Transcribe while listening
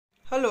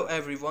Hello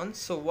everyone,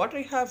 so what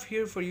I have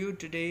here for you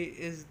today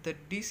is the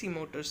DC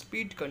motor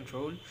speed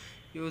control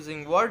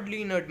using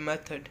Ward-Leonard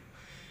method,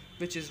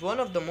 which is one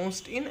of the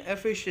most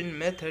inefficient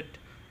method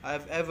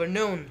I've ever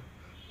known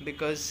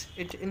because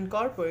it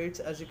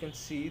incorporates, as you can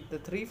see, the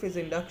three-phase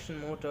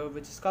induction motor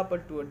which is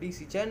coupled to a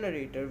DC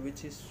generator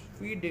which is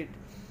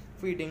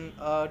feeding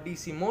a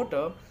DC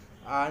motor,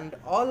 and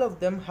all of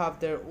them have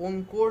their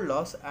own core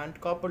loss and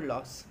copper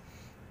loss.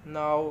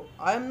 Now,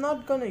 I'm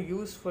not gonna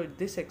use for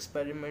this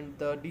experiment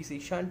the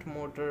DC shunt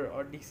motor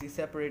or DC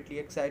separately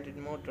excited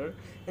motor.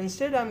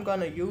 Instead, I'm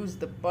gonna use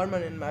the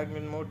permanent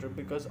magnet motor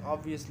because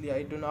obviously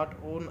I do not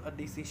own a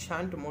DC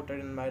shunt motor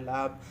in my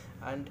lab,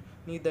 and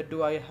neither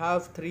do I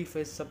have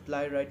three-phase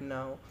supply right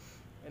now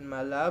in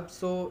my lab.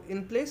 So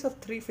in place of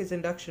three-phase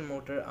induction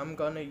motor, I'm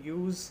gonna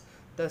use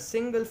the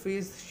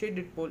single-phase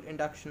shaded pole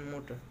induction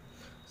motor.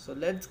 So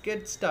let's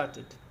get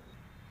started.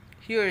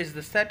 Here is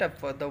the setup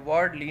for the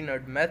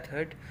Ward-Leonard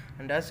method,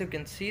 and as you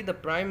can see, the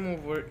prime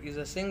mover is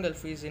a single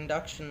phase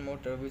induction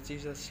motor which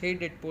is a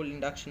shaded pole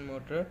induction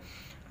motor,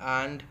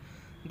 and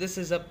this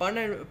is a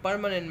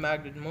permanent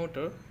magnet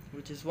motor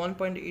which is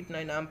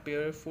 1.89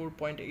 ampere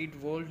 4.8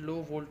 volt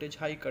low voltage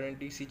high current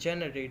DC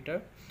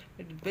generator.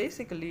 It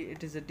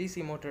is a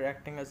DC motor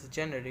acting as a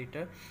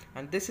generator,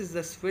 and this is the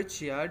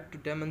switchyard to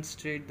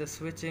demonstrate the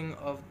switching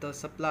of the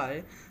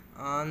supply,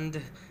 and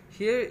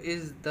here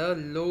is the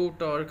low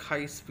torque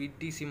high speed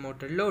DC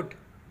motor load.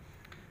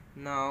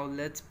 Now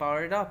let's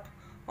power it up.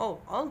 Oh,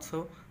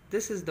 also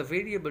this is the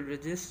variable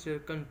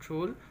resistor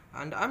control,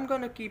 and I'm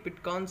gonna keep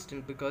it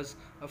constant because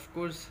of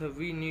course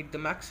we need the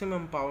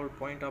maximum power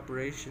point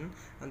operation,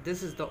 and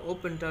this is the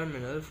open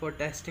terminal for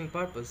testing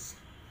purpose.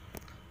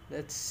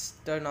 Let's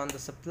turn on the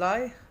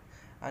supply,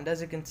 and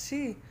as you can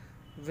see,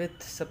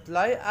 with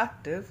supply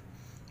active,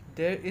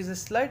 there is a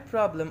slight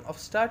problem of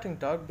starting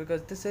torque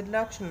because this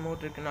induction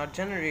motor cannot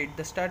generate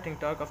the starting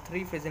torque of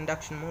three-phase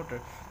induction motor,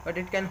 but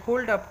it can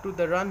hold up to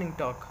the running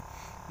torque.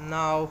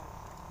 Now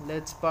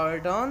let's power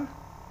it on.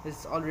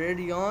 It's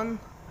already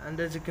on, and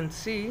as you can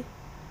see,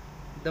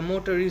 the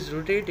motor is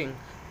rotating.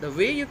 The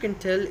way you can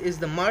tell is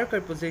the marker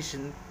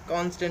position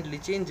constantly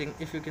changing.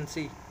 If you can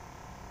see,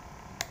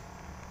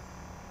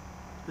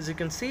 as you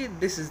can see,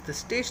 this is the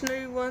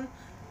stationary one,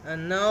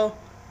 and now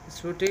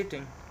it's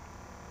rotating.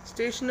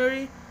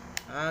 Stationary,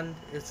 and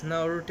it's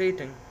now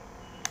rotating.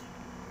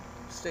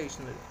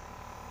 Stationary.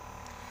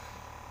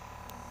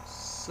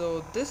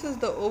 So this is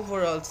the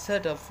overall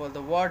setup for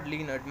the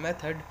Ward-Leonard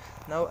method.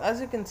 Now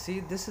as you can see,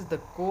 this is the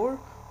core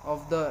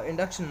of the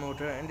induction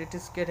motor, and it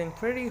is getting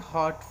pretty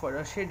hot for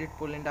a shaded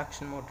pole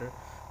induction motor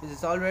which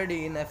is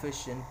already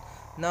inefficient.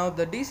 Now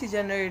the DC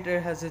generator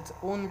has its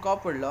own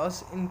copper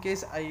loss in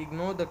case I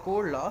ignore the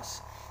core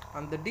loss,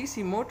 and the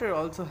DC motor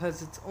also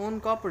has its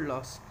own copper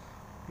loss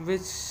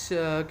which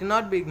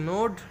cannot be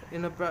ignored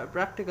in a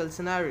practical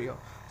scenario.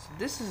 So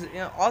this is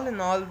all in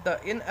all the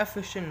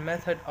inefficient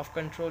method of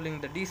controlling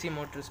the DC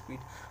motor speed.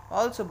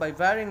 Also, by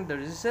varying the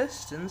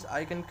resistance,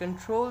 I can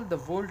control the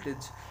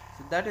voltage.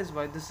 So that is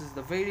why this is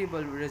the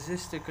variable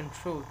resistor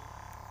control.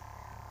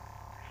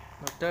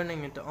 Now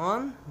turning it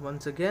on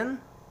once again,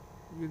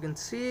 you can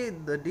see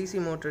the DC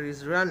motor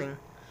is running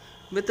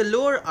with a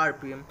lower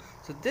RPM.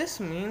 So this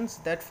means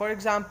that, for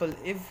example,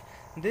 if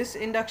this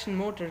induction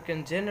motor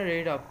can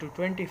generate up to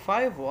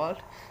 25 watt,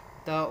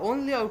 the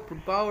only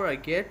output power I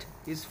get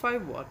is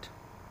 5 watt.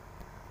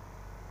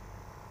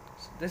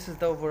 So this is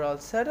the overall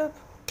setup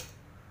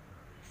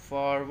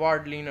for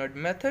Ward-Leonard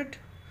method.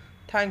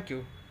 Thank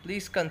you.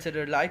 Please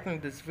consider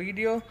liking this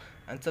video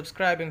and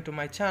subscribing to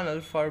my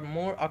channel for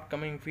more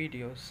upcoming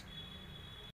videos.